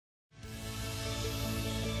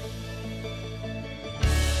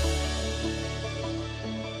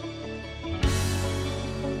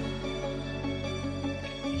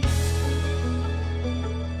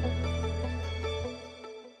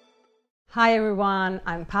Hi everyone,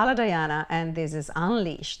 I'm Paola Diana and this is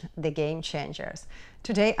Unleashed, the Game Changers.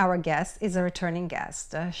 Today our guest is a returning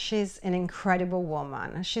guest. She's an incredible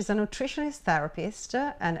woman. She's a nutritionist therapist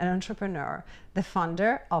and an entrepreneur, the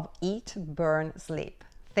founder of Eat, Burn, Sleep.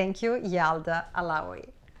 Thank you, Yalda Alaoui,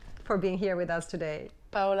 for being here with us today.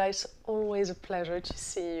 Paola, it's always a pleasure to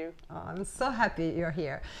see you. Oh, I'm so happy you're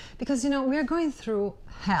here because, we are going through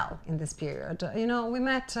hell in this period. We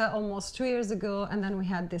met almost 2 years ago and then we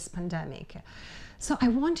had this pandemic. So I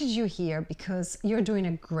wanted you here because you're doing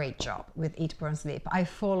a great job with Eat, Burn, Sleep. I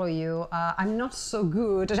follow you. I'm not so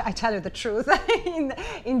good, I tell you the truth,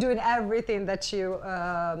 in doing everything that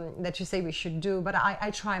you say we should do, but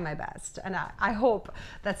I try my best and I hope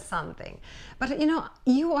that's something. But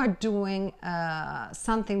you are doing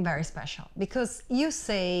something very special because you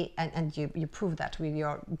say, and you prove that with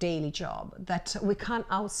your daily job, that we can't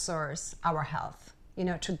outsource our health,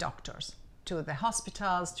 to doctors, to the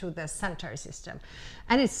hospitals, to the sanitary system.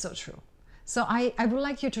 And it's so true. So I would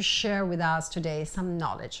like you to share with us today some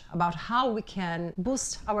knowledge about how we can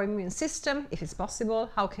boost our immune system, if it's possible,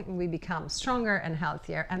 how can we become stronger and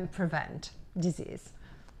healthier and prevent disease.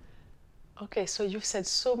 Okay, so you've said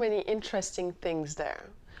so many interesting things there.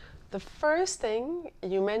 The first thing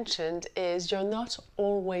you mentioned is you're not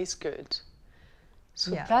always good.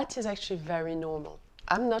 So Yeah. that is actually very normal.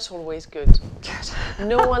 I'm not always good.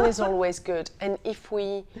 No one is always good. And if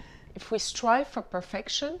we strive for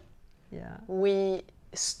perfection, Yeah. we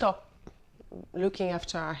stop looking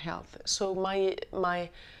after our health. So my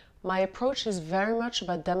approach is very much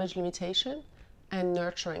about damage limitation and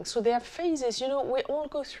nurturing. So there are phases, we all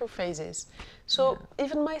go through phases. So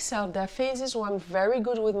even myself, there are phases where I'm very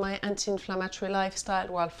good with my anti-inflammatory lifestyle,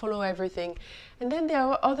 where I'll follow everything. And then there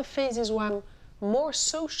are other phases where I'm more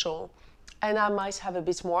social and I might have a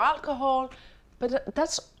bit more alcohol, but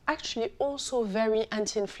that's actually also very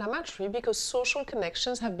anti-inflammatory because social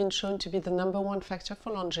connections have been shown to be the #1 factor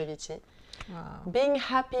for longevity. Wow. Being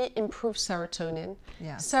happy improves serotonin.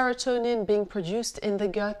 Yes. Serotonin being produced in the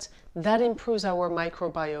gut, that improves our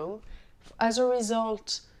microbiome. As a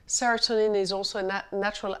result, serotonin is also a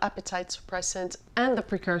natural appetite suppressant and the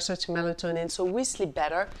precursor to melatonin, so we sleep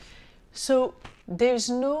better. So there's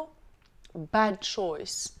no bad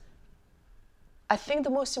choice. I think the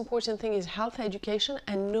most important thing is health education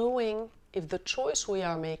and knowing if the choice we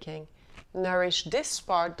are making nourish this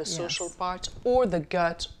part, the social part, or the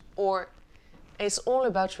gut, or it's all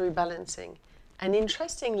about rebalancing. And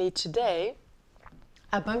interestingly, today,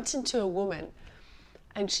 I bumped into a woman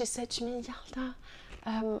and she said to me, Yalda,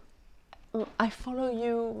 I follow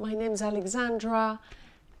you, my name's Alexandra.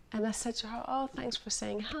 And I said to her, oh, thanks for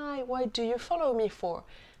saying hi, what do you follow me for?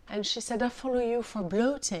 And she said, I follow you for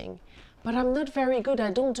bloating. But I'm not very good,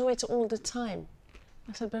 I don't do it all the time.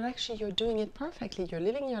 I said, but actually you're doing it perfectly. You're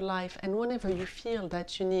living your life, and whenever you feel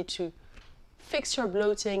that you need to fix your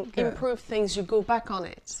bloating, Good. improve things, you go back on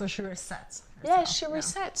it. So she resets herself. Yeah, she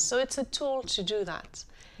resets. So it's a tool to do that.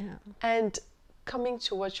 Yeah. And coming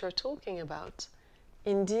to what you're talking about,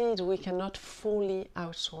 indeed, we cannot fully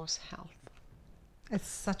outsource health. It's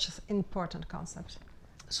such an important concept.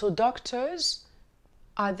 So doctors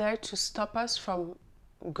are there to stop us from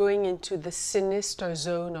going into the sinister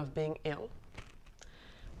zone of being ill.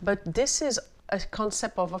 But this is a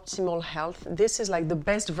concept of optimal health. This is like the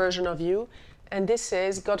best version of you. And this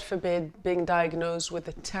is, God forbid, being diagnosed with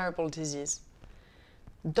a terrible disease.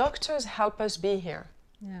 Doctors help us be here.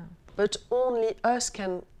 Yeah. But only us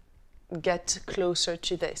can get closer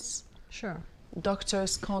to this. Sure.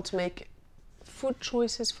 Doctors can't make food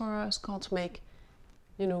choices for us, can't make,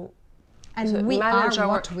 And we are manage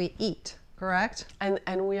what we eat, correct?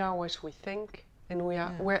 And we are what we think, and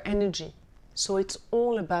we're energy. So it's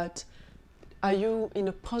all about, are you in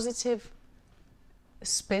a positive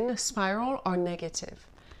spin, a spiral, or negative?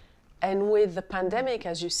 And with the pandemic,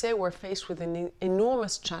 as you say, we're faced with an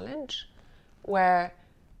enormous challenge where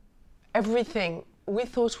everything, we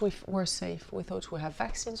thought we were safe. We thought we have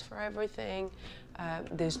vaccines for everything.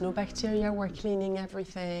 There's no bacteria, we're cleaning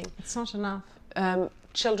everything. It's not enough.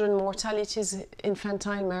 Children mortalities,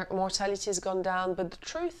 infantile mortality has gone down, but the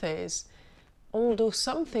truth is, although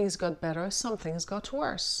some things got better, some things got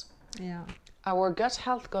worse. Yeah. Our gut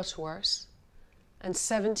health got worse, and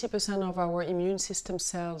 70% of our immune system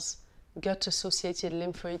cells, gut-associated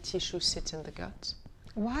lymphoid tissue, sit in the gut.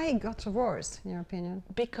 Why it got worse, in your opinion?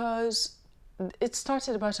 Because it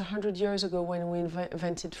started about 100 years ago when we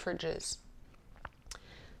invented fridges.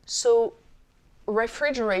 So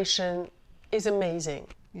refrigeration is amazing.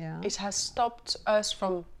 Yeah. It has stopped us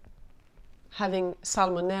from having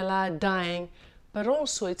salmonella, dying, but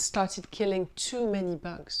also it started killing too many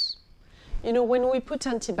bugs. You know, when we put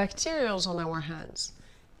antibacterials on our hands,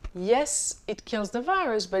 yes, it kills the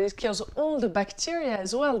virus, but it kills all the bacteria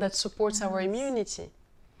as well that supports our immunity.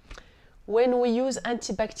 When we use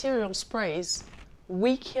antibacterial sprays,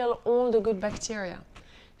 we kill all the good bacteria.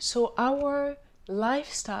 So our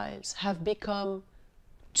lifestyles have become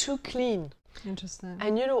too clean. Interesting.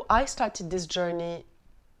 And you know, I started this journey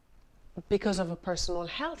because of a personal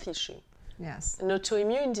health issue, Yes. an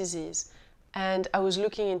autoimmune disease. And I was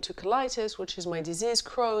looking into colitis, which is my disease,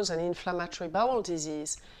 Crohn's, and inflammatory bowel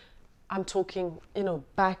disease. I'm talking, you know,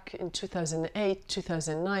 back in 2008,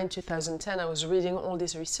 2009, 2010, I was reading all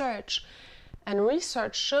this research. And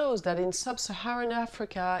research shows that in sub-Saharan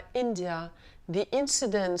Africa, India, the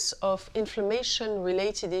incidence of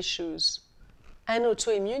inflammation-related issues and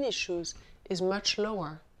autoimmune issues is much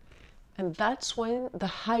lower. And that's when the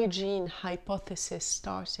hygiene hypothesis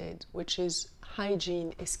started, which is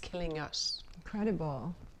hygiene is killing us.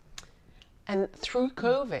 Incredible. And through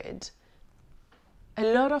COVID, a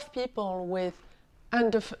lot of people with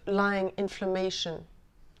underlying inflammation,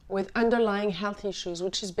 with underlying health issues,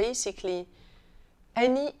 which is basically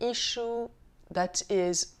any issue that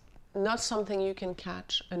is not something you can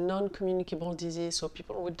catch, a non-communicable disease, so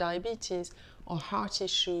people with diabetes or heart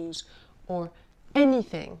issues or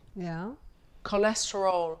anything, Yeah.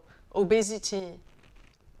 cholesterol, obesity,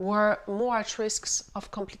 were more at risks of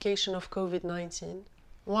complication of COVID-19.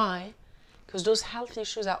 Why? Because those health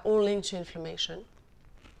issues are all linked to inflammation.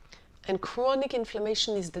 And chronic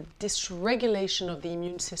inflammation is the dysregulation of the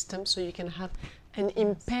immune system, so you can have an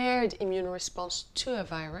impaired immune response to a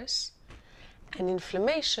virus. And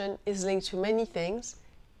inflammation is linked to many things,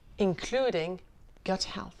 including gut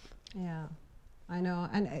health. Yeah. I know.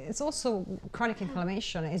 And it's also chronic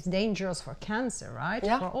inflammation is dangerous for cancer, right?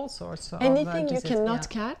 Yeah. For all sorts of Anything you disease. cannot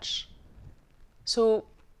Yeah. catch. So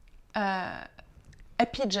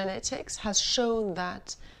epigenetics has shown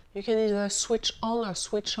that you can either switch on or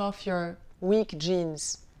switch off your weak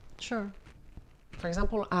genes. Sure. For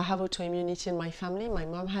example, I have autoimmunity in my family. My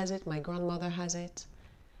mom has it, my grandmother has it.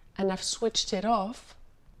 And I've switched it off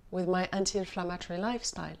with my anti-inflammatory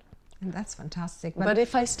lifestyle. And that's fantastic. But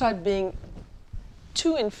if I start being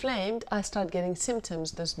too inflamed, I start getting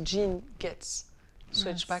symptoms. This gene gets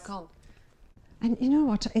switched back on. And you know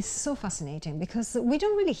what? It's so fascinating because we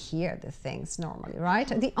don't really hear the things normally, right?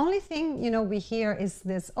 The only thing, you know, we hear is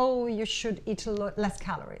this, oh, you should eat less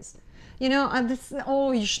calories. You know, and this,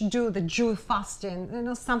 oh, you should do the Jew fasting, you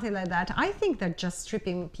know, something like that. I think they're just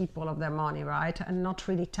stripping people of their money, right? And not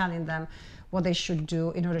really telling them what they should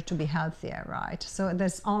do in order to be healthier, right? So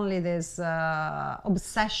there's only this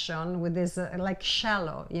obsession with this like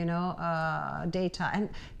shallow, you know, data. And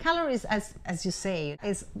calories, as you say,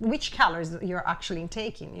 is which calories you're actually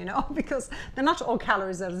taking, you know, because they're not all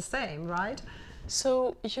calories are the same, right?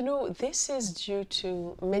 So, you know, this is due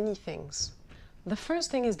to many things. The first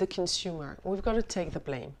thing is the consumer. We've got to take the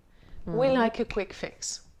blame. We like a quick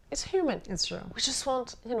fix. It's human. It's true. We just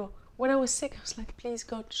want, you know, when I was sick, I was like, please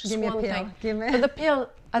God, just Give me a one pill. thing. Give me- But the pill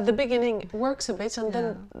at the beginning works a bit, and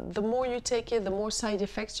then the more you take it, the more side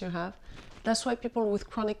effects you have. That's why people with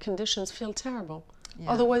chronic conditions feel terrible. Yeah.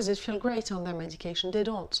 Otherwise, they feel great on their medication. They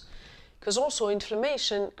don't. Because also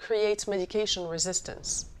inflammation creates medication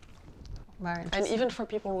resistance. Very And interesting. even for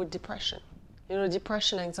people with depression. You know,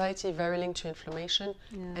 depression, anxiety, very linked to inflammation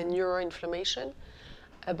and neuroinflammation.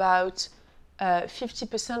 About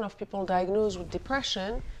 50% of people diagnosed with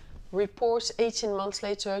depression report 18 months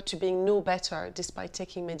later to being no better despite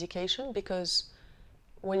taking medication, because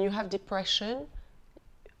when you have depression,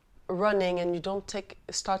 running and you don't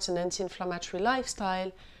start an anti-inflammatory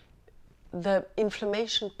lifestyle, the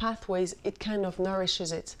inflammation pathways, it kind of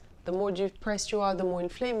nourishes it. The more depressed you are, the more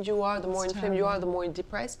inflamed you are, the more inflamed you are, the more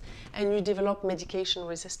depressed, and you develop medication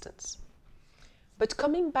resistance. But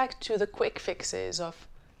coming back to the quick fixes of,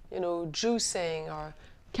 you know, juicing or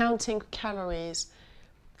counting calories,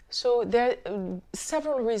 so there are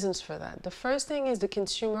several reasons for that. The first thing is the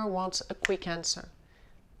consumer wants a quick answer.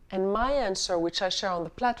 And my answer, which I share on the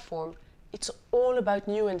platform, it's all about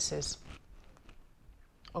nuances.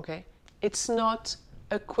 Okay? It's not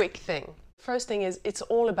a quick thing. First thing is it's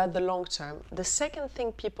all about the long term. The second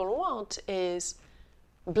thing people want is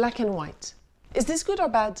black and white. Is this good or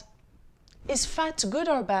bad? Is fat good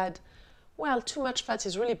or bad? Well, too much fat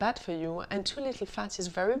is really bad for you, and too little fat is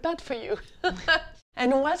very bad for you.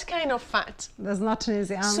 And what kind of fat? There's not an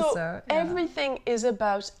easy answer. So everything is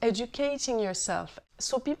about educating yourself.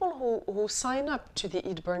 So people who sign up to the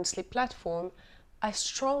Eat, Burn, Sleep platform I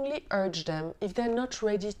strongly urge them, if they're not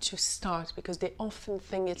ready to start, because they often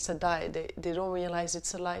think it's a diet, they don't realize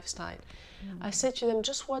it's a lifestyle. I say to them,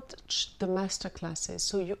 just watch the master classes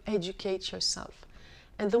so you educate yourself.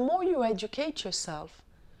 And the more you educate yourself,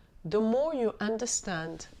 the more you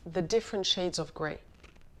understand the different shades of gray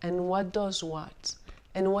and what does what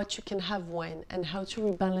and what you can have when and how to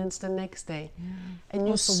rebalance the next day. And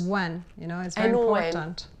you Also when, you know, it's very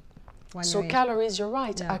important. When so you eat. calories, you're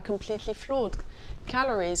right, Yeah. are completely flawed.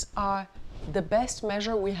 Calories are the best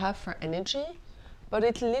measure we have for energy, but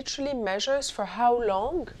it literally measures for how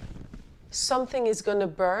long something is going to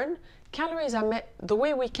burn. Calories are the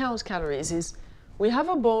way we count calories is we have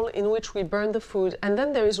a bowl in which we burn the food, and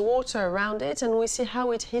then there is water around it, and we see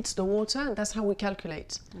how it hits the water, and that's how we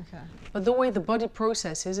calculate. Okay. But the way the body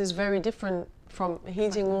processes is very different from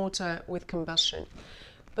heating water with combustion.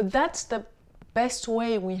 But that's the best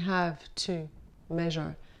way we have to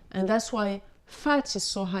measure. And that's why fat is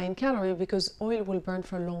so high in calorie, because oil will burn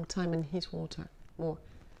for a long time and heat water more.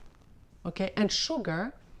 Okay, and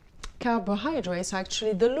sugar, carbohydrates are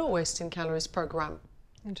actually the lowest in calories per gram.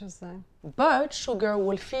 Interesting. But sugar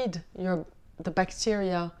will feed the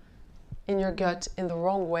bacteria in your gut in the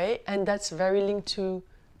wrong way, and that's very linked to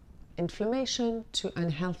inflammation, to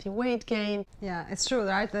unhealthy weight gain. Yeah, it's true,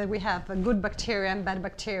 right? That we have good bacteria and bad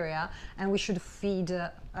bacteria, and we should feed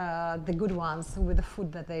the good ones with the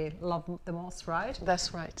food that they love the most, right?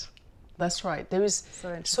 That's right. That's right. There is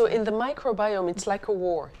So so in the microbiome, it's like a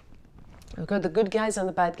war. You've got the good guys and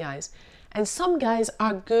the bad guys, and some guys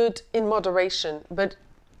are good in moderation. But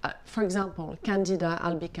for example, Candida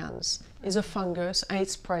albicans is a fungus, and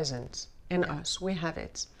it's present in us. We have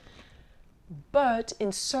it. But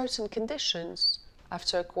in certain conditions,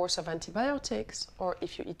 after a course of antibiotics, or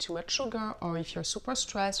if you eat too much sugar, or if you're super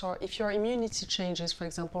stressed, or if your immunity changes, for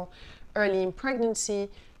example, early in pregnancy,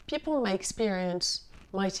 people might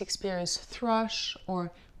experience thrush,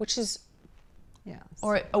 which is Yes.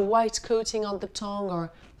 or a white coating on the tongue,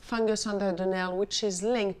 or fungus under the nail, which is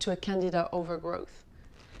linked to a candida overgrowth.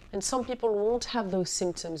 And some people won't have those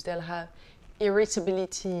symptoms. They'll have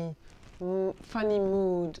irritability, funny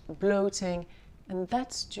mood, bloating, and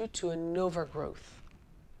that's due to an overgrowth.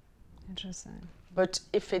 Interesting. But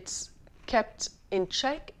if it's kept in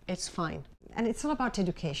check, it's fine. And it's all about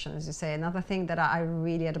education, as you say. Another thing that I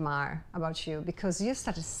really admire about you, because you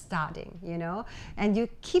started studying, you know, and you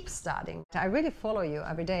keep studying. I really follow you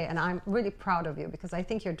every day, and I'm really proud of you because I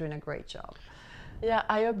think you're doing a great job. Yeah,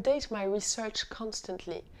 I update my research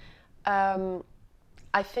constantly.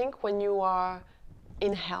 I think when you are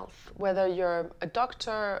in health, whether you're a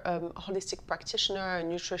doctor, a holistic practitioner, a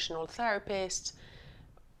nutritional therapist,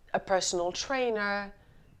 a personal trainer,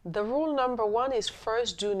 the rule number one is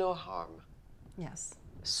first do no harm. Yes.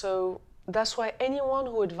 So that's why anyone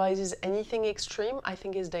who advises anything extreme, I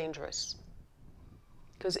think, is dangerous.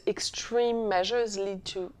 Because extreme measures lead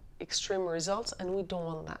to extreme results, and we don't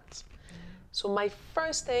want that. So my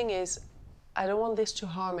first thing is, I don't want this to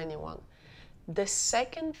harm anyone. The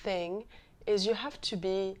second thing is you have to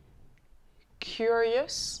be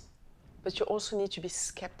curious, but you also need to be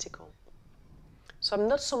skeptical. So I'm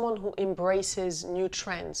not someone who embraces new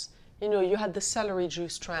trends. You know, you had the celery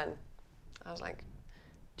juice trend. I was like,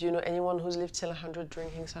 do you know anyone who's lived till 100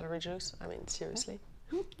 drinking celery juice? I mean, seriously.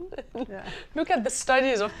 Yeah. Look at the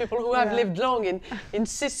studies of people who have lived long in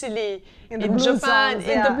Sicily, in Japan, zones,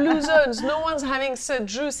 in the blue zones. No one's having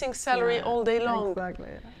juicing celery all day long. Exactly.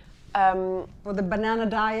 Or the banana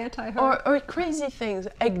diet, I heard. Or crazy things,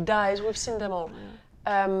 egg dyes, we've seen them all.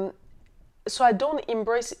 So I don't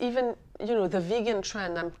embrace even, you know, the vegan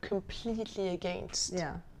trend. I'm completely against.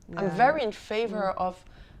 Yeah. I'm very in favor of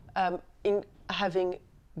in having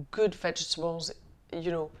good vegetables,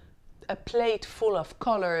 you know, a plate full of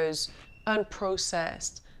colors,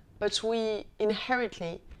 unprocessed, but we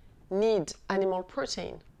inherently need animal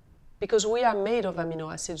protein because we are made of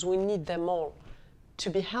amino acids. We need them all to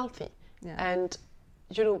be healthy. Yeah. And,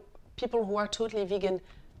 you know, people who are totally vegan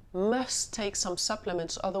must take some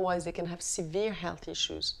supplements, otherwise they can have severe health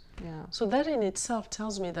issues. Yeah. So that in itself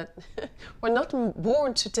tells me that we're not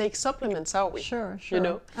born to take supplements, are we? Sure. You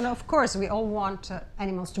know? And of course, we all want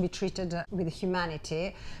animals to be treated with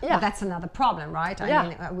humanity. Yeah. But that's another problem, right?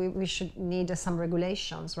 Yeah. I mean, we should need some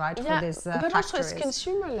regulations, right, Yeah, for these but factories. also it's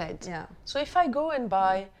consumer-led. Yeah. So if I go and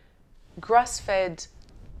buy grass-fed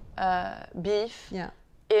beef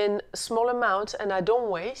in small amounts and I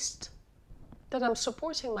don't waste, then I'm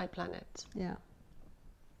supporting my planet. Yeah.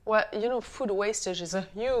 Well, you know, food wastage is a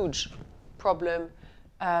huge problem.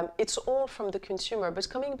 It's all from the consumer. But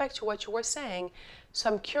coming back to what you were saying, so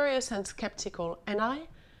I'm curious and skeptical, and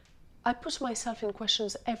I put myself in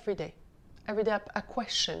questions every day. Every day I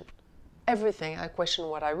question everything. I question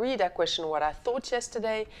what I read, I question what I thought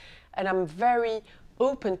yesterday, and I'm very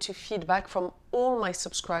open to feedback from all my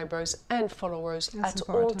subscribers and followers That's at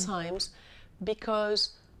all important. times,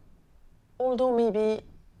 because although maybe,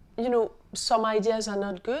 you know, some ideas are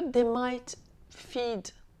not good, they might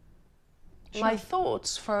feed my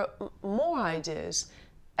thoughts for more ideas.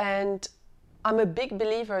 And I'm a big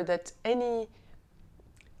believer that any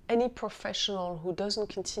professional who doesn't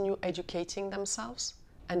continue educating themselves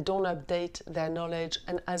and don't update their knowledge,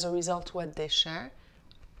 and as a result what they share,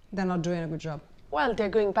 They're not doing a good job. well, they're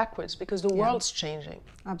going backwards, because the world's changing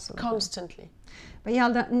Absolutely. constantly. But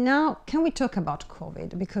Yalda, now can we talk about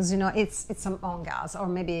COVID? Because, you know, it's among us, or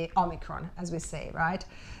maybe Omicron, as we say, right?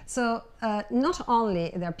 So not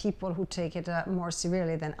only there are people who take it more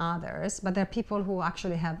severely than others, but there are people who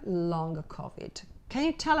actually have long COVID. Can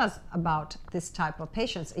you tell us about this type of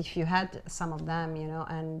patients, if you had some of them, you know,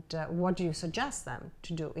 and what do you suggest them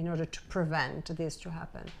to do in order to prevent this to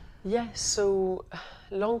happen? Yes, so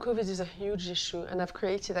long COVID is a huge issue, and I've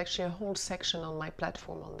created actually a whole section on my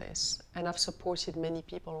platform on this, and I've supported many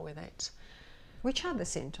people with it. Which are the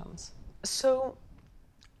symptoms? So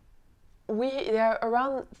there are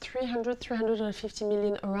around 350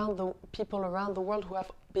 million people around the world who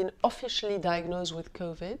have been officially diagnosed with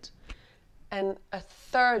COVID, and a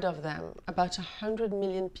third of them, about 100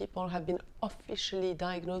 million people, have been officially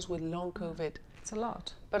diagnosed with long COVID. It's a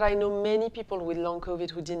lot. But I know many people with long COVID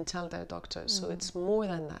who didn't tell their doctors, so it's more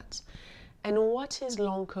than that. And what is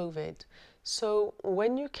long COVID? So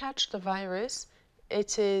when you catch the virus,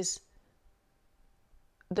 the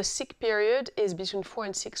sick period is between 4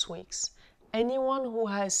 and 6 weeks. Anyone who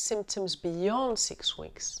has symptoms beyond 6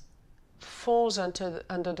 weeks falls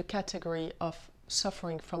under the category of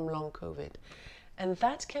suffering from long COVID. And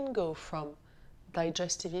that can go from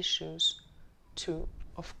digestive issues to,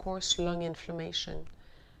 of course, lung inflammation,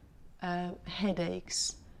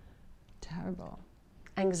 headaches, Terrible.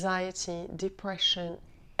 anxiety, depression,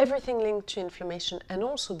 everything linked to inflammation. And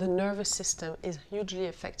also the nervous system is hugely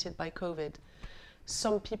affected by COVID.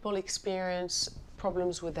 Some people experience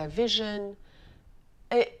problems with their vision.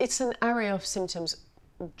 It's an area of symptoms: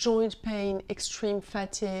 joint pain, extreme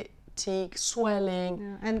fatigue, swelling.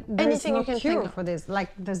 Yeah. And there's Anything no you can cure think of. for this. Like,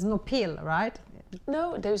 there's no pill, right?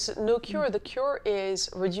 No, there's no cure. The cure is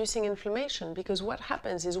reducing inflammation, because what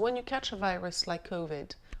happens is when you catch a virus like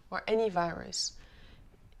COVID or any virus,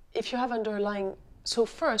 if you have underlying, so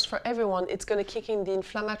first for everyone, it's going to kick in the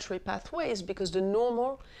inflammatory pathways, because the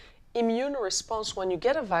normal immune response when you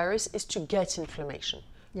get a virus is to get inflammation.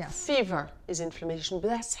 Yes. Fever is inflammation, but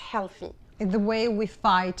that's healthy. In the way we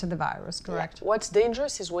fight the virus, correct? Yeah. What's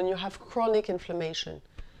dangerous is when you have chronic inflammation,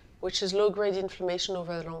 which is low-grade inflammation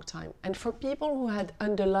over a long time. And for people who had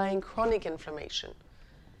underlying chronic inflammation,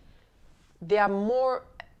 they are more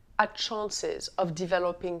at chances of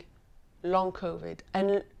developing long COVID.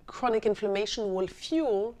 And chronic inflammation will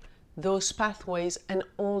fuel those pathways and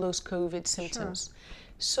all those COVID symptoms. Sure.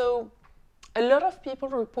 So a lot of people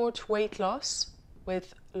report weight loss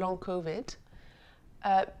with long COVID,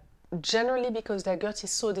 generally because their gut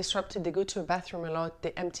is so disrupted, they go to a bathroom a lot,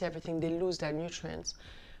 they empty everything, they lose their nutrients.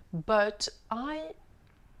 But I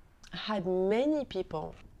had many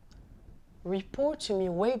people report to me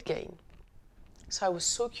weight gain. So I was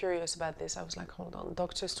so curious about this. I was like, hold on,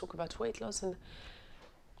 doctors talk about weight loss.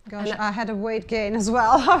 Gosh, I had a weight gain as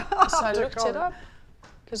well. So I looked it up,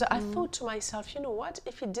 because I thought to myself, you know what,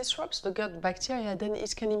 if it disrupts the gut bacteria, then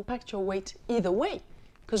it can impact your weight either way,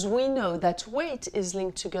 because we know that weight is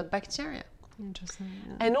linked to gut bacteria. Interesting.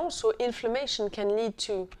 Yeah. And also inflammation can lead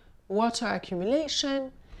to water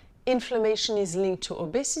accumulation. Inflammation is linked to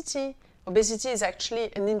obesity. Obesity is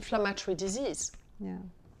actually an inflammatory disease. Yeah.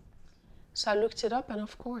 So I looked it up, and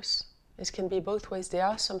of course, it can be both ways. There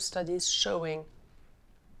are some studies showing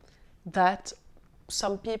that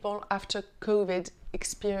some people after COVID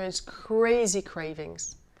experience crazy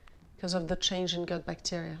cravings because of the change in gut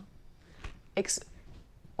bacteria,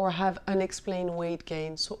 or have unexplained weight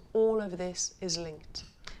gain. So all of this is linked.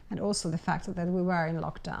 And also the fact that we were in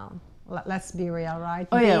lockdown. Let's be real, right?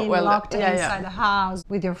 Oh, Being yeah, well, locked yeah, inside the house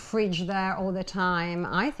with your fridge there all the time,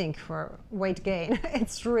 I think for weight gain,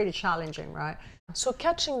 it's really challenging, right? So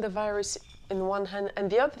catching the virus in one hand, and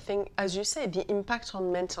the other thing, as you say, the impact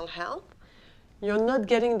on mental health. You're not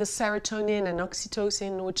getting the serotonin and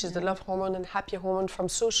oxytocin, which is the love hormone and happy hormone, from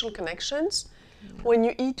social connections. Yeah. When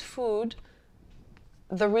you eat food,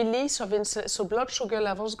 the release of insulin, so blood sugar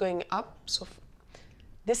levels going up. So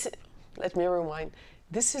let me rewind.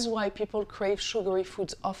 This is why people crave sugary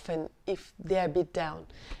foods often if they are a bit down,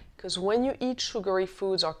 Because when you eat sugary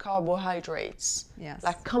foods or carbohydrates, Yes.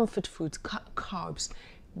 like comfort foods, carbs,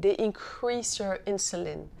 they increase your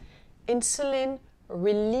insulin. Insulin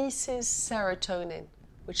releases serotonin,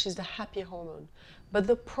 which is the happy hormone. But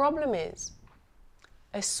the problem is,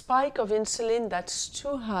 a spike of insulin that's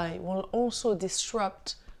too high will also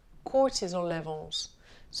disrupt cortisol levels.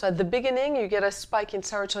 So at the beginning, you get a spike in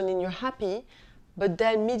serotonin, you're happy, but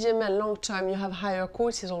then medium and long term, you have higher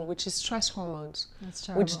cortisol, which is stress hormones, That's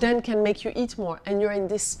terrible. which then can make you eat more. And you're in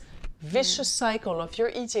this vicious cycle of your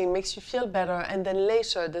eating makes you feel better, and then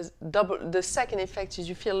later, the second effect is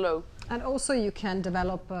you feel low. And also you can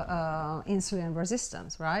develop insulin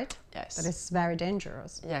resistance, right? Yes. That is very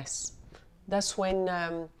dangerous. Yes. That's when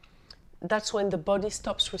the body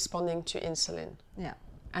stops responding to insulin. Yeah.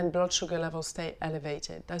 And blood sugar levels stay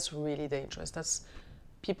elevated. That's really dangerous. That's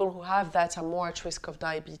people who have that are more at risk of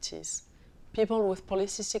diabetes. People with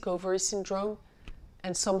polycystic ovary syndrome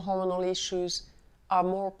and some hormonal issues are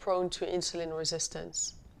more prone to insulin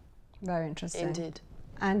resistance. Very interesting. Indeed.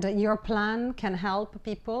 And your plan can help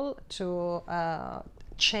people to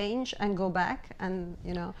change and go back and,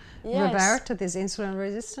 you know, Yes. revert to this insulin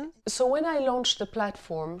resistance? So when I launched the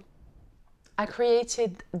platform, I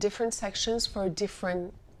created different sections for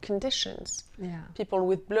different conditions. Yeah. People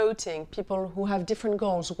with bloating, people who have different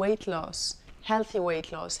goals, weight loss, healthy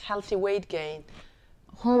weight gain,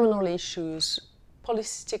 hormonal issues,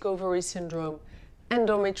 polycystic ovary syndrome,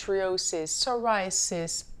 endometriosis,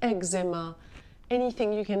 psoriasis, eczema,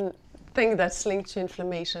 anything you can think that's linked to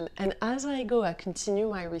inflammation. And as I go, I continue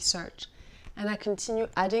my research and I continue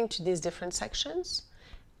adding to these different sections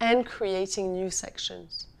and creating new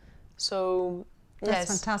sections. So That's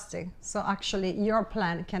yes, fantastic. So actually your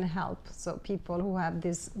plan can help. So people who have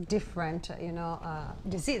this different,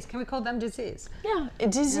 disease, can we call them disease? yeah,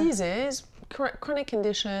 diseases, chronic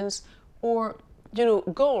conditions, or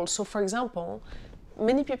goals. So for example,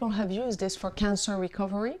 many people have used this for cancer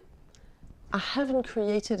recovery. I haven't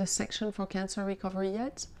created a section for cancer recovery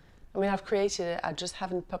yet. I mean, I've created it, I just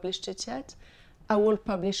haven't published it yet. I will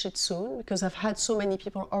publish it soon because I've had so many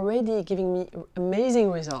people already giving me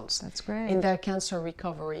amazing results. That's great. In their cancer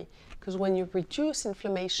recovery. Because when you reduce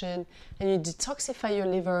inflammation and you detoxify your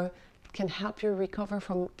liver, it can help you recover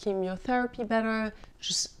from chemotherapy better,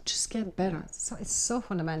 just get better. So it's so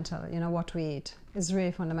fundamental, what we eat is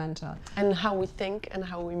really fundamental. And how we think and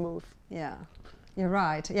how we move. Yeah, you're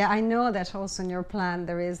right. Yeah, I know that also in your plan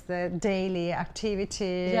there is the daily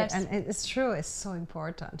activity. Yes. And it's true, it's so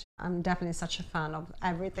important. I'm definitely such a fan of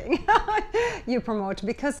everything you promote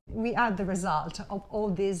because we are the result of all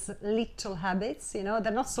these little habits,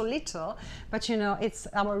 they're not so little, but it's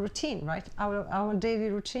our routine, right? Our daily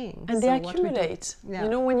routine. And So they what we do- accumulate. Yeah.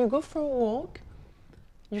 When you go for a walk,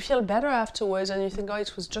 you feel better afterwards and you think, oh,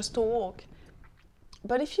 it was just a walk.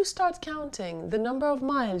 But if you start counting the number of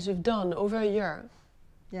miles you've done over a year,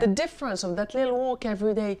 Yeah. the difference of that little walk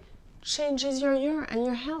every day changes your year and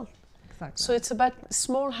your health. Exactly. So it's about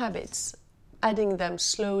small habits, adding them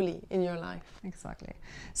slowly in your life. Exactly.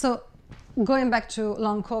 So going back to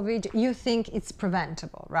long COVID, you think it's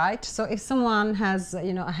preventable, right? So if someone has,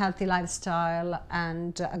 a healthy lifestyle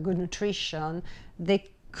and a good nutrition, they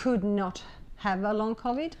could not have a long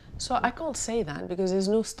COVID? So I can't say that because there's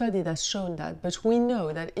no study that's shown that, but we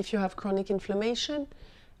know that if you have chronic inflammation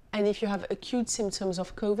and if you have acute symptoms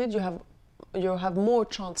of COVID, you have more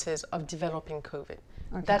chances of developing COVID.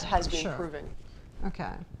 Okay, That has been sure. proven.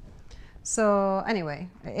 Okay. So anyway,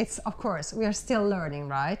 it's, of course, we are still learning,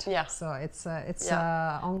 right? Yeah. So it's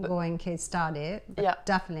Yeah. a ongoing case study. But Yeah.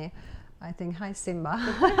 definitely, I think, hi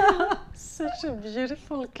Simba. Such a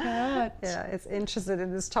beautiful cat. Yeah, it's interested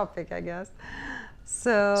in this topic, I guess.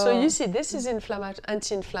 So So you see, this is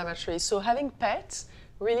anti-inflammatory. So having pets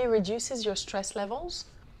really reduces your stress levels.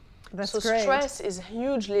 that's So great. stress is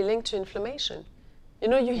hugely linked to inflammation. You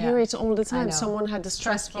hear Yeah. it all the time. know. Someone had a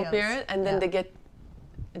Stress stressful kills. period and then Yeah. they get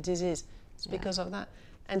a disease. It's Yeah. because of that.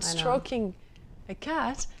 And I know. stroking a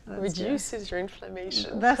cat That's reduces your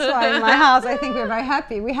inflammation. That's why in my house, I think we're very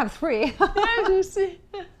happy. We have 3. Yeah, you see.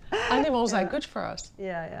 Animals are good for us.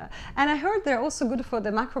 Yeah. And I heard they're also good for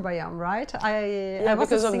the microbiome, right? Yeah, I was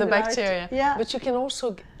because of the singularity- bacteria. Yeah. But you can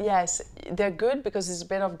also, yes, they're good because it's a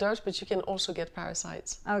bit of dirt, but you can also get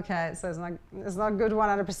parasites. Okay, so it's not good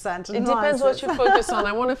 100%. It depends what you focus on.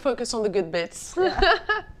 I want to focus on the good bits.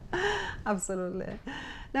 Absolutely.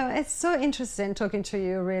 No, it's so interesting talking to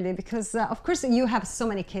you, really, because of course you have so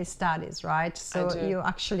many case studies, right? So I do. you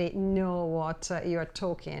actually know what you're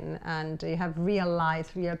talking, and you have real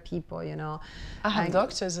life, real people, you know. I have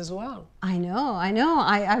doctors as well. I know.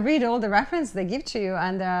 I read all the references they give to you,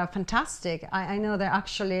 and they're fantastic. I know they're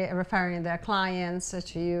actually referring their clients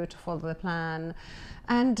to you to follow the plan.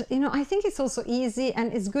 And you know, I think it's also easy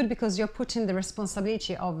and it's good because you're putting the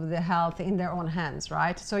responsibility of the health in their own hands,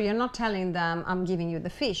 right? So you're not telling them, I'm giving you the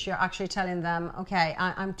fish. You're actually telling them, okay,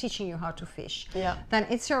 I'm teaching you how to fish. Yeah. Then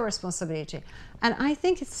it's your responsibility. And I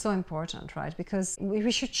think it's so important, right? Because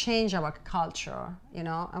we should change our culture, you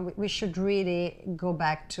know, and we should really go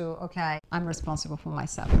back to, okay, I'm responsible for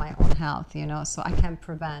myself, my own health, you know, so I can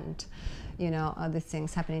prevent, you know, these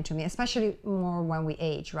things happening to me, especially more when we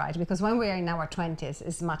age, right? Because when we are in our 20s,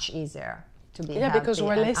 it's much easier to be healthy because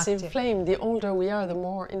we're and less active. inflamed. The older we are, the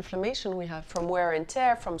more inflammation we have from wear and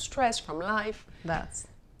tear, from stress, from life.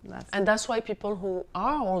 And that's why people who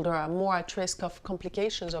are older are more at risk of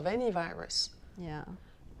complications of any virus. Yeah.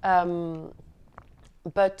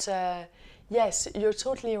 But yes, you're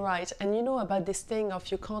totally right. And you know about this thing of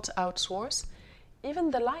you can't outsource, even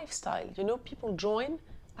the lifestyle. You know, people join.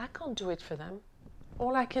 I can't do it for them.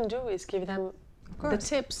 All I can do is give them the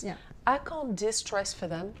tips. Yeah. I can't distress for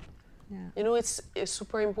them. Yeah. You know, it's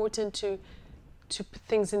super important to put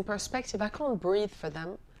things in perspective. I can't breathe for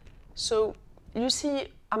them. So you see,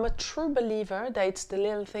 I'm a true believer that it's the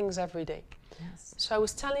little things every day. Yes. So I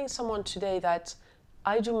was telling someone today that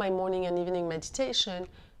I do my morning and evening meditation,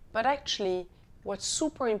 but actually what's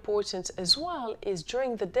super important as well is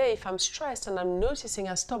during the day, if I'm stressed and I'm noticing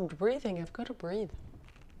I stopped breathing, I've got to breathe.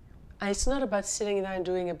 And it's not about sitting there and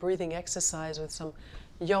doing a breathing exercise with some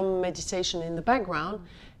yum meditation in the background.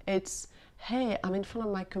 It's, hey, I'm in front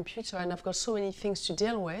of my computer and I've got so many things to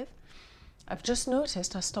deal with. I've just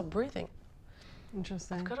noticed I stopped breathing.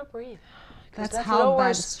 Interesting. I've got to breathe. That's how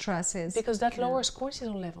bad stress is. Because that lowers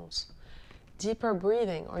cortisol levels. Deeper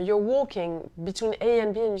breathing. Or you're walking between A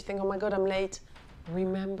and B and you think, oh my God, I'm late.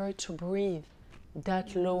 Remember to breathe.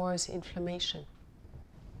 That lowers inflammation.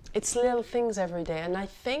 It's little things every day. And I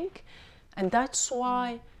think, and that's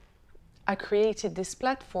why I created this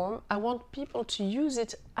platform, I want people to use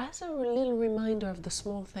it as a little reminder of the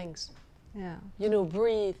small things. Yeah. You know,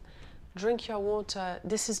 breathe, drink your water.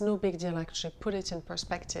 This is no big deal, actually. Put it in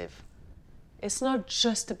perspective. It's not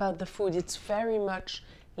just about the food. It's very much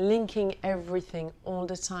linking everything all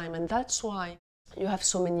the time. And that's why you have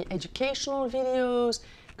so many educational videos,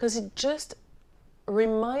 because it just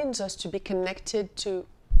reminds us to be connected to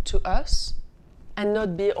us and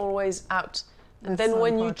not be always out. And then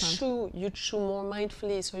when you chew more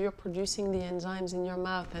mindfully, so you're producing the enzymes in your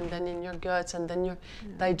mouth and then in your guts, and then you're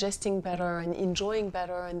digesting better and enjoying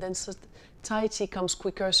better, and then satiety comes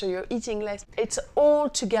quicker, so you're eating less. It's all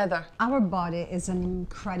together. Our body is an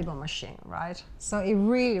incredible machine, right? So it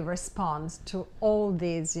really responds to all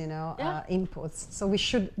these, you know, inputs. So we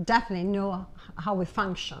should definitely know how we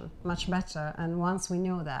function much better. And once we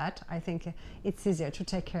know that, I think it's easier to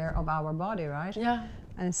take care of our body, right? Yeah.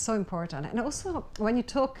 And it's so important. And also, when you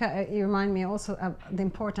talk, you remind me also of the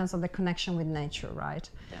importance of the connection with nature, right?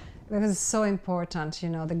 Yeah. Because it's so important, you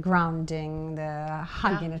know, the grounding, the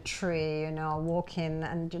hugging a tree, you know, walking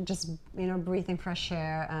and just, you know, breathing fresh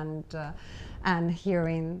air and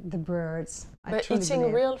hearing the birds. But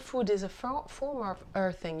eating real food is a form of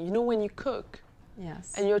earthing. You know, when you cook,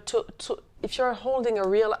 yes, and you're if you're holding a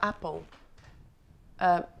real apple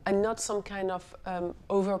and not some kind of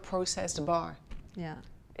over-processed bar, yeah,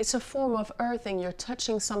 it's a form of earthing. You're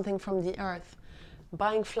touching something from the earth.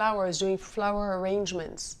 Buying flowers, doing flower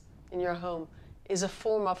arrangements in your home is a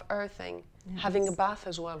form of earthing. Yes. Having a bath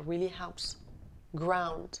as well really helps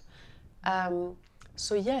ground.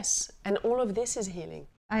 So yes, and all of this is healing.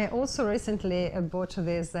 I also recently bought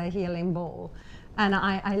this healing bowl, and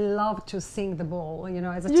I love to sing the bowl, you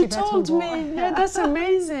know, as a Tibetan bowl. You told me, yeah, that's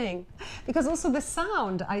amazing. Because also the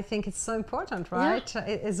sound, I think it's so important, right? Yeah.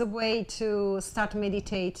 It is a way to start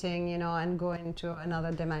meditating, you know, and go into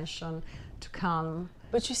another dimension to calm.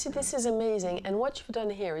 But you see, this is amazing. And what you've done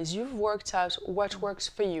here is you've worked out what works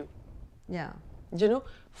for you. Yeah. You know,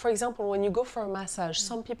 for example, when you go for a massage,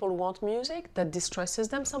 some people want music that distresses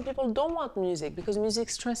them. Some people don't want music because music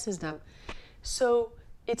stresses them. So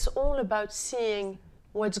it's all about seeing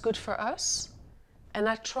what's good for us. And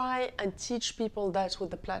I try and teach people that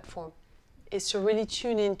with the platform, is to really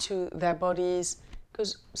tune into their bodies.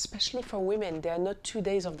 Because especially for women, there are not 2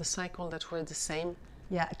 days of the cycle that were the same.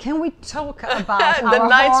 Yeah, can we talk about The our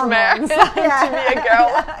nightmare hormones? to be a girl.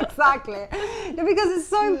 Yeah, exactly. Yeah, because it's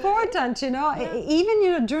so important, you know.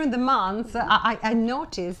 Even during the month, I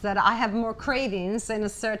notice that I have more cravings in a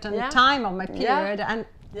certain time of my period, and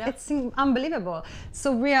it's unbelievable.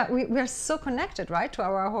 So we are so connected, right, to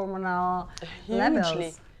our hormonal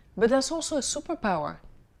levels. But that's also a superpower.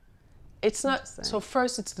 It's not. So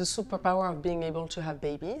first, it's the superpower of being able to have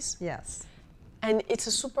babies. Yes. And it's a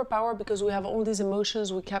superpower because we have all these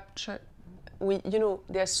emotions we capture. You know,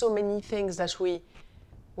 there are so many things that we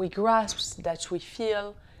grasp, that we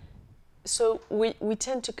feel. So we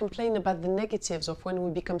tend to complain about the negatives of when we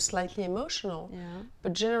become slightly emotional. Yeah.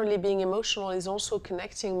 But generally being emotional is also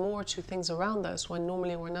connecting more to things around us when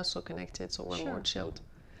normally we're not so connected, so we're more chilled.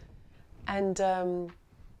 And,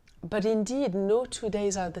 but indeed, no 2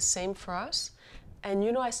 days are the same for us. And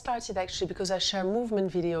you know, I started actually because I share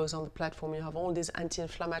movement videos on the platform. You have all these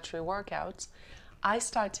anti-inflammatory workouts. I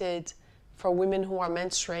started for women who are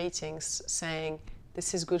menstruating, saying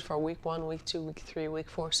this is good for week 1, week 2, week 3, week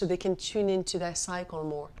 4, so they can tune into their cycle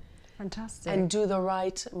more. Fantastic. And do the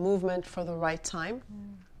right movement for the right time.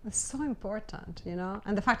 It's so important, you know,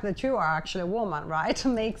 and the fact that you are actually a woman, right,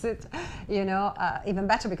 makes it, you know, even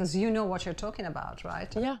better because you know what you're talking about,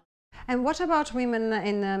 right? Yeah. And what about women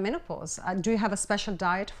in menopause? Do you have a special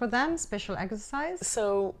diet for them, special exercise?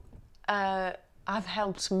 So I've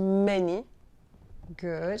helped many.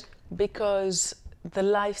 Good. Because the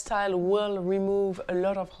lifestyle will remove a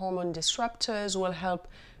lot of hormone disruptors, will help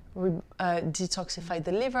detoxify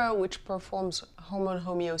the liver, which performs hormone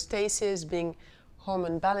homeostasis, being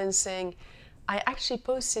hormone balancing. I actually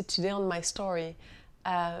posted today on my story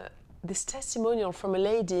this testimonial from a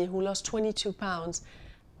lady who lost 22 pounds.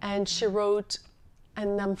 And she wrote,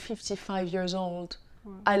 and I'm 55 years old,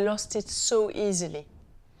 I lost it so easily.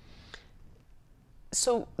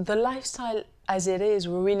 So the lifestyle as it is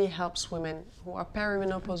really helps women who are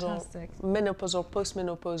perimenopausal, menopausal,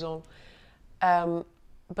 postmenopausal.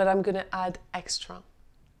 But I'm going to add extra.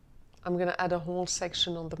 I'm going to add a whole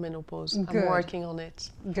section on the menopause. Good. I'm working on it.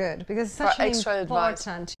 Good, because it's such an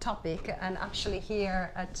important topic. And actually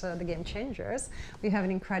here at the Game Changers, we have an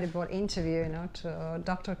incredible interview, you know, to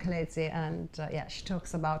Dr. Khaleesi, and yeah, she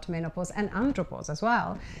talks about menopause and andropause as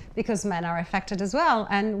well, because men are affected as well,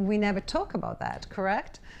 and we never talk about that,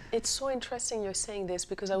 correct? It's so interesting you're saying this,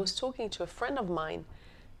 because I was talking to a friend of mine,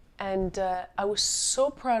 and I was so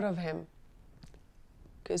proud of him,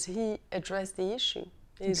 because he addressed the issue.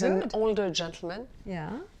 He's an older gentleman,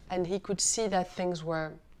 and he could see that things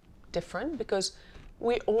were different because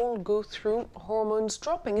we all go through hormones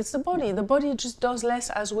dropping. It's the body. The body just does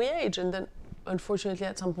less as we age, and then unfortunately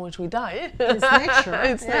at some point we die. It's nature.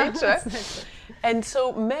 It's nature. And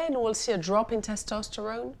so men will see a drop in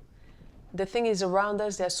testosterone. The thing is, around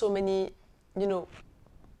us there are so many, you know,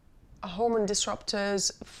 hormone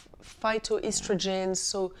disruptors, phytoestrogens,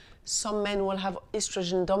 so some men will have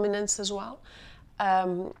estrogen dominance as well.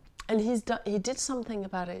 And he did something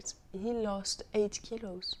about it. He lost 8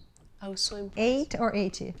 kilos. I was so impressed. 8 or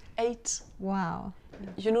 80? 8. Wow.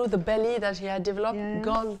 You know, the belly that he had developed,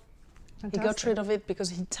 gone. Fantastic. He got rid of it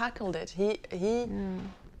because he tackled it. He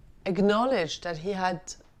acknowledged that he had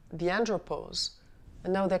the andropause,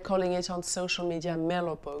 and now they're calling it on social media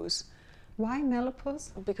melopause. Why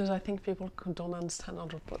melopause? Because I think people don't understand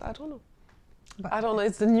andropause. I don't know. But I don't know.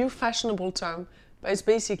 It's the new fashionable term, but it's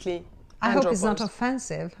basically I andropause. hope it's not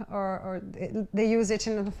offensive, or they use it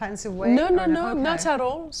in an offensive way. No, not at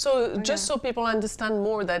all. So just so people understand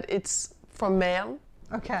more that it's from male,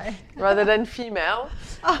 rather than female.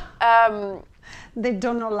 They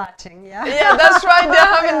don't know Latin, yeah. Yeah, that's right. They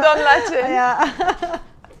haven't done Latin. Yeah.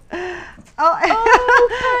 Oh,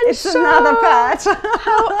 it's another pet.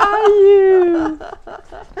 How are you?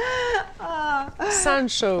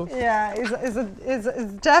 Sancho. Yeah,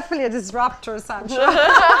 it's definitely a disruptor, Sancho.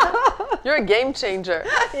 You're a game changer.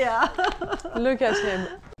 Yeah. Look at him.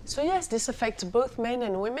 So yes, this affects both men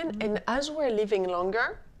and women, and as we're living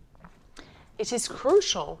longer, it is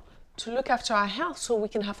crucial to look after our health so we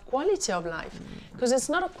can have quality of life. Because it's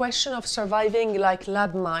not a question of surviving like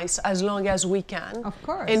lab mice as long as we can. Of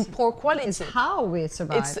course. In poor quality. It's how we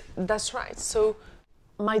survive. That's right. So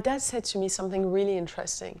my dad said to me something really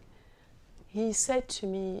interesting. He said to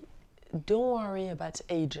me, don't worry about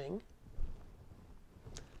aging.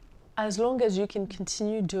 As long as you can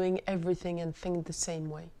continue doing everything and think the same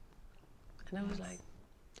way. And I was like,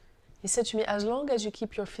 he said to me, as long as you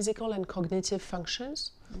keep your physical and cognitive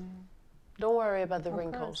functions, don't worry about the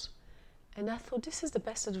wrinkles. And I thought, this is the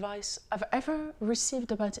best advice I've ever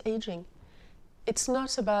received about aging. It's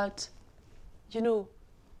not about, you know,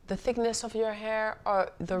 the thickness of your hair or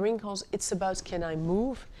the wrinkles. It's about, can I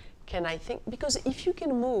move? Can I think? Because if you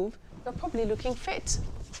can move, you're probably looking fit.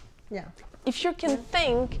 Yeah. If you can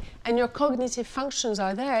think and your cognitive functions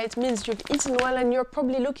are there, it means you've eaten well and you're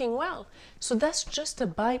probably looking well. So that's just a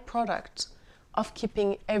byproduct of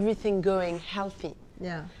keeping everything going healthy.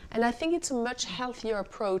 Yeah. And I think it's a much healthier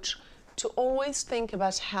approach to always think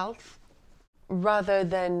about health rather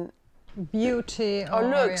than beauty or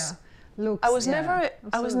looks. Yeah. Looks. I was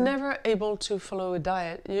absolutely. never able to follow a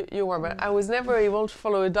diet. You were, but I was never able to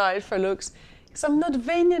follow a diet for looks because I'm not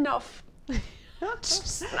vain enough.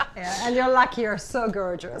 Yeah, and you're lucky you're so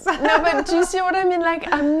gorgeous. No, but do you see what I mean? Like,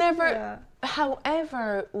 I'm never. Yeah.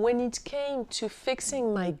 However, when it came to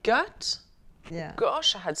fixing my gut, Yeah. gosh,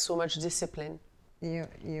 I had so much discipline. You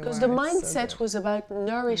Because the are so mindset good. was about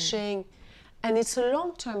nourishing, and it's a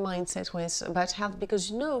long-term mindset when it's about health,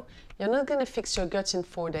 because you know you're not going to fix your gut in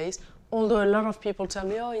 4 days. Although a lot of people tell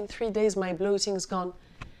me, oh, in 3 days my bloating's gone.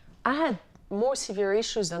 I had more severe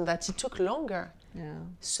issues than that. It took longer. Yeah.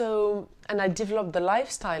 So, and I developed the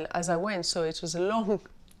lifestyle as I went, so it was a long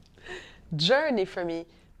journey for me.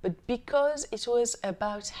 But because it was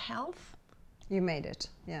about health, You made it.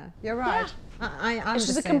 Yeah. You're right. I'm it's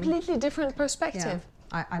the just a same. completely different Yeah. perspective.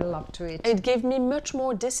 I love to eat. It gave me much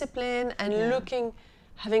more discipline and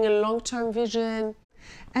having a long-term vision.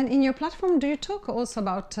 And in your platform, do you talk also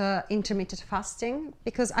about intermittent fasting?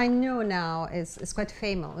 Because I know now it's quite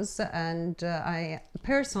famous, and I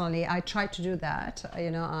personally try to do that.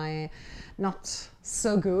 You know, I not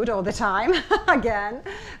so good all the time again,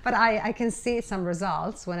 but I can see some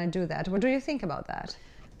results when I do that. What do you think about that?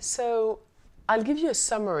 So I'll give you a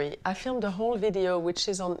summary. I filmed a whole video which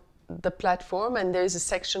is on the platform, and there's a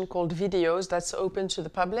section called videos that's open to the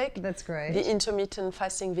public. That's great. The intermittent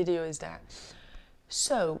fasting video is there.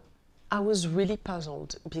 So I was really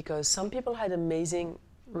puzzled because some people had amazing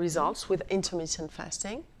results with intermittent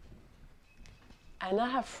fasting, and I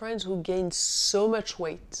have friends who gained so much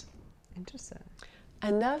weight. Interesting.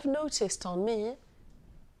 And I've noticed on me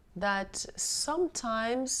that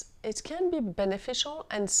sometimes it can be beneficial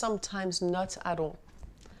and sometimes not at all.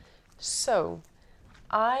 So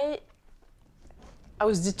I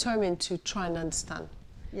was determined to try and understand.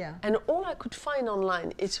 Yeah. And all I could find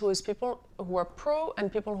online, it was people who were pro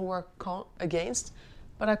and people who were against,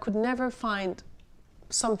 but I could never find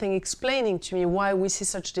something explaining to me why we see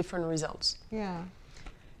such different results. Yeah.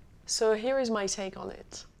 So here is my take on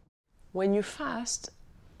it. When you fast,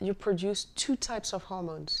 you produce 2 types of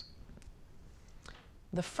hormones.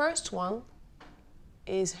 The first one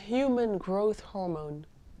is human growth hormone,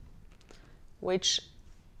 which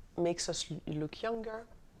makes us look younger,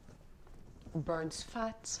 burns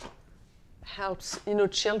fat, helps,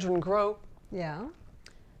 children grow. Yeah.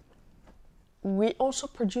 We also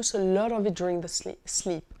produce a lot of it during the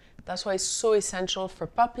sleep. That's why it's so essential for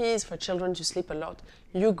puppies, for children to sleep a lot.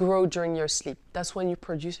 You grow during your sleep. That's when you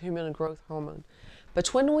produce human growth hormone.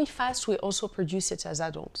 But when we fast, we also produce it as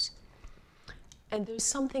adults. And there's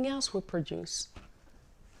something else we produce.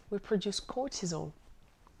 We produce cortisol,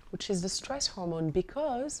 which is the stress hormone,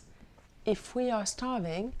 because if we are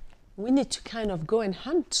starving, we need to kind of go and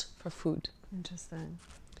hunt for food. Interesting.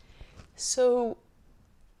 So,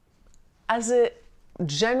 as a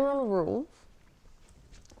general rule,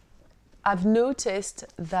 I've noticed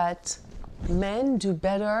that men do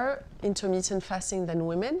better intermittent fasting than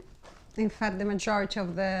women. In fact, the majority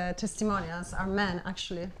of the testimonials are men,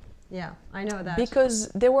 actually. Yeah, I know that. Because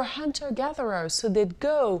they were hunter-gatherers, so they'd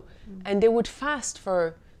go and they would fast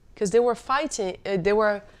because they were fighting, they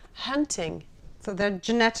were hunting. So they're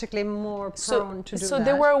genetically more prone to do that. So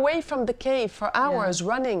they were away from the cave for hours,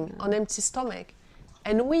 running on empty stomach.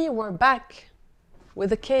 And we were back with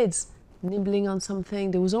the kids, nibbling on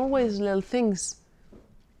something. There was always little things.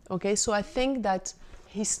 Okay, so I think that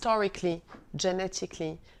historically,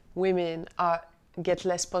 genetically, women get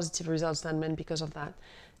less positive results than men because of that.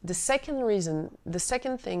 The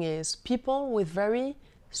second thing is people with very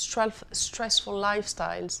stressful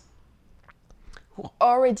lifestyles who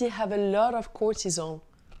already have a lot of cortisol.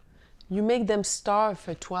 You make them starve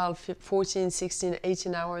for 12, 14, 16,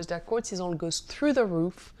 18 hours, their cortisol goes through the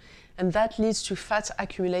roof, and that leads to fat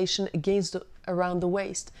accumulation around the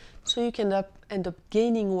waist. So you can end up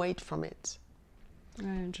gaining weight from it.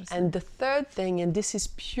 Very interesting. And the third thing, and this is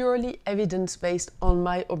purely evidence-based on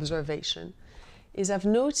my observation, is I've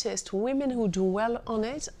noticed women who do well on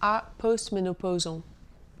it are postmenopausal.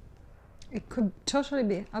 It could totally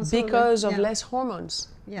be, absolutely. Because of less hormones.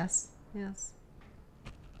 Yes, yes.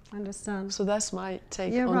 I understand. So that's my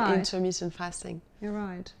take You're on right. intermittent fasting. You're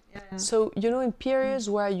right. Yeah. So, in periods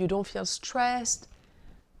where you don't feel stressed,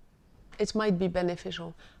 it might be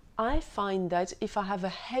beneficial. I find that if I have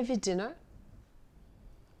a heavy dinner,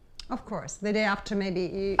 Of course, the day after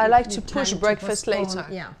maybe I like you to push tend breakfast postpone- later.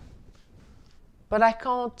 Yeah, but I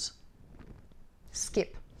can't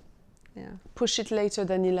skip. Yeah, push it later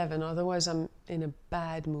than 11, otherwise I'm in a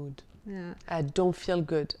bad mood. yeah. I don't feel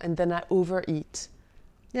good, and then I overeat.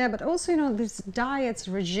 Yeah, but also, these diets,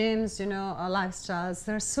 regimes, lifestyles,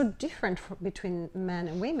 they're so different between men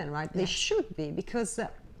and women, right? They should be, because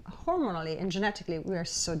hormonally and genetically, we are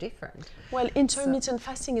so different. Well, intermittent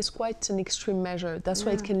fasting is quite an extreme measure. That's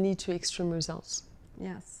why it can lead to extreme results,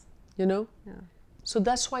 Yes. Yeah. So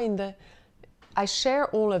that's why I share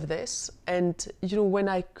all of this, and when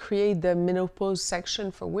I create the menopause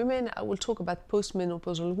section for women, I will talk about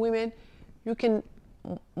postmenopausal women. You can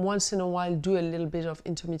once in a while do a little bit of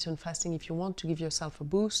intermittent fasting if you want to give yourself a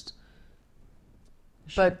boost.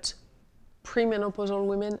 Sure. But premenopausal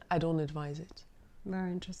women, I don't advise it.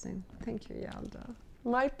 Very interesting. Thank you, Yalda.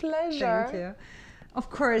 My pleasure. Thank you. Of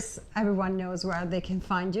course, everyone knows where they can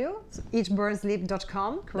find you. So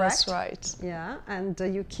eatburnsleep.com, correct? That's right. Yeah, and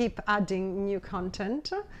you keep adding new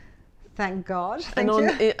content. Thank God. And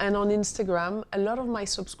Thank you. and on Instagram, a lot of my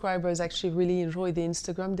subscribers actually really enjoy the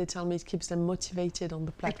Instagram. They tell me it keeps them motivated on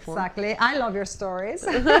the platform. Exactly. I love your stories.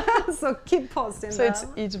 So keep posting So them.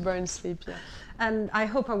 it's Eat, Burn, Sleep, yeah. And I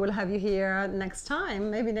hope I will have you here next time,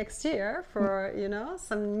 maybe next year, for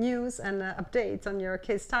some news and updates on your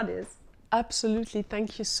case studies. Absolutely.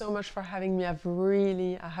 Thank you so much for having me. I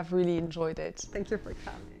have really enjoyed it. Thank you for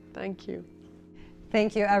coming. Thank you.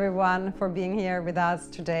 Thank you, everyone, for being here with us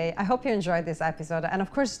today. I hope you enjoyed this episode. And of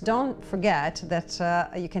course, don't forget that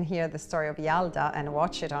you can hear the story of Yalda and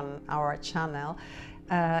watch it on our channel.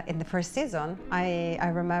 In the first season, I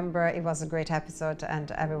remember it was a great episode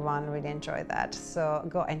and everyone really enjoyed that. So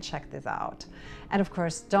go and check this out. And of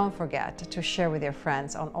course, don't forget to share with your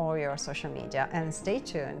friends on all your social media, and stay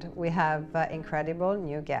tuned. We have incredible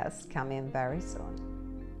new guests coming very soon.